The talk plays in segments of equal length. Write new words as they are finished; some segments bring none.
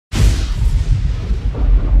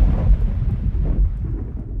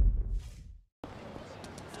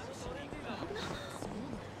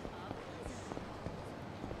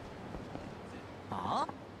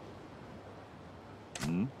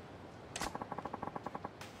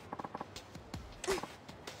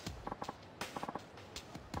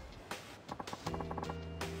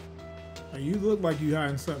You look like you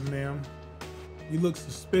hiding something, ma'am. You look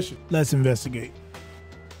suspicious. Let's investigate.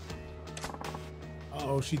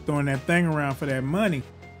 Uh-oh, she throwing that thing around for that money.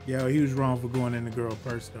 Yo, he was wrong for going in the girl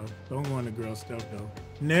purse, though. Don't go in the girl stuff, though.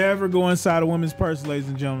 Never go inside a woman's purse, ladies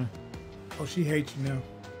and gentlemen. Oh, she hates you now.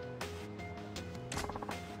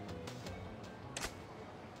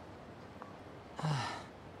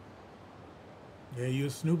 Yeah, you're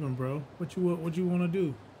snooping, bro. What you want to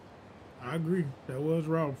do? I agree. That was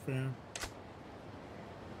wrong, fam.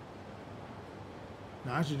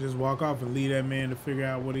 Now, I should just walk off and leave that man to figure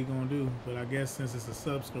out what he gonna do. But I guess since it's a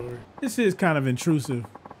sub-story, this is kind of intrusive,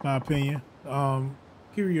 my opinion.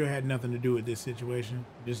 Kiryu had nothing to do with this situation.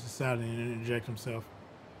 Just decided to interject himself.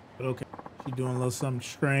 But okay, she doing a little something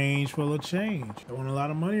strange for a little change. Throwing a lot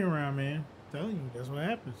of money around, man. I'm telling you, that's what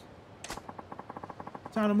happens.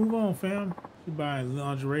 Time to move on, fam. She buying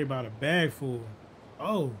lingerie about a bag full.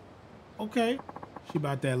 Oh, okay. She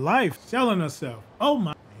about that life, selling herself. Oh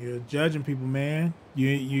my. You're judging people, man.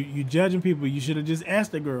 You judging people. You should have just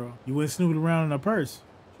asked the girl. You went snooping around in her purse.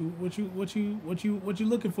 What you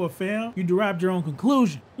looking for, fam? You derived your own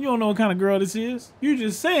conclusion. You don't know what kind of girl this is. You're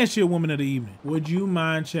just saying she a woman of the evening. Would you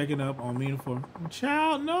mind checking up on me for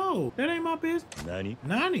child? No, that ain't my business. NANI?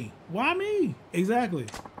 NANI? Why me? Exactly.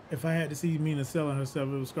 If I had to see Mina selling herself,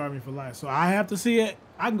 it would scar me for life. So I have to see it.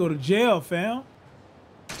 I can go to jail, fam.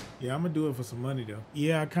 Yeah, I'm gonna do it for some money though.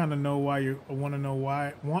 Yeah, I kind of know why want to know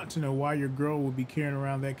why your girl would be carrying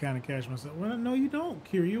around that kind of cash myself. Well, no, you don't,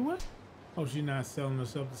 Kiryu. What? Oh, she's not selling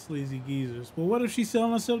herself to sleazy geezers. Well, what if she's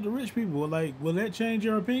selling herself to rich people? Like, will that change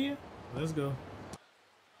your opinion? Let's go.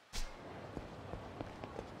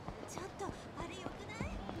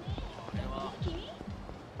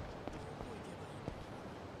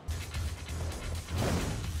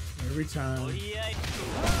 Every time.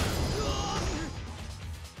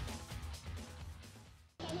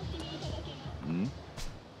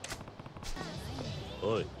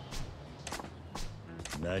 Oi.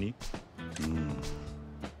 NANI?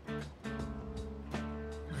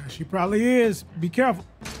 She probably is. Be careful.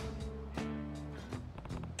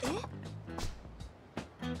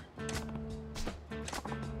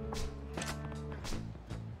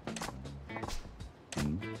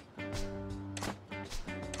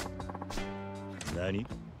 NANI?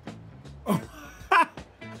 Oh,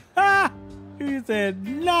 he said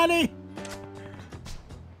NANI.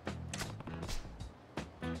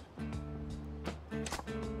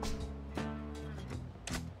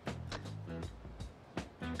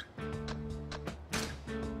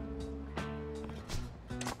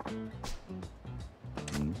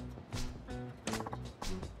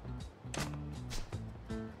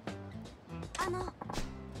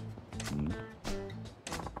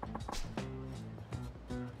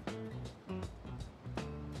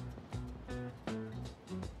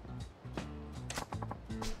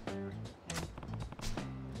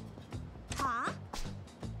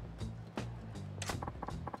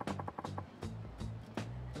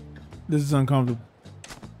 This is uncomfortable.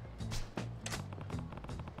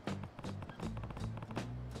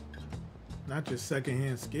 Not just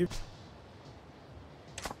secondhand skip.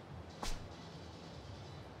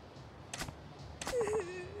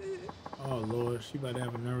 Oh Lord, she about to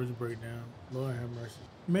have a nervous breakdown. Lord have mercy.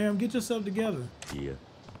 Ma'am, get yourself together. Yeah.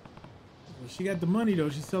 Well, she got the money though.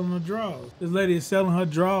 She's selling her drawers. This lady is selling her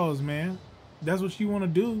drawers, man. That's what she want to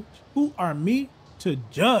do. Who are me to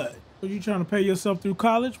judge? Are you trying to pay yourself through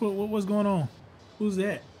college? What's going on? Who's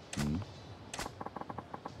that?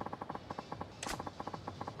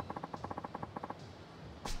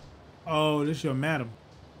 Oh, this your madam.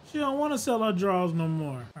 She don't want to sell her drawers no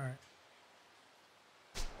more. All right.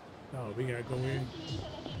 Oh, we gotta go in.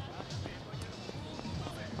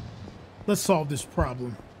 Let's solve this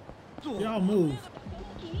problem. Y'all move.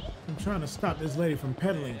 I'm trying to stop this lady from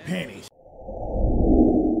peddling panties.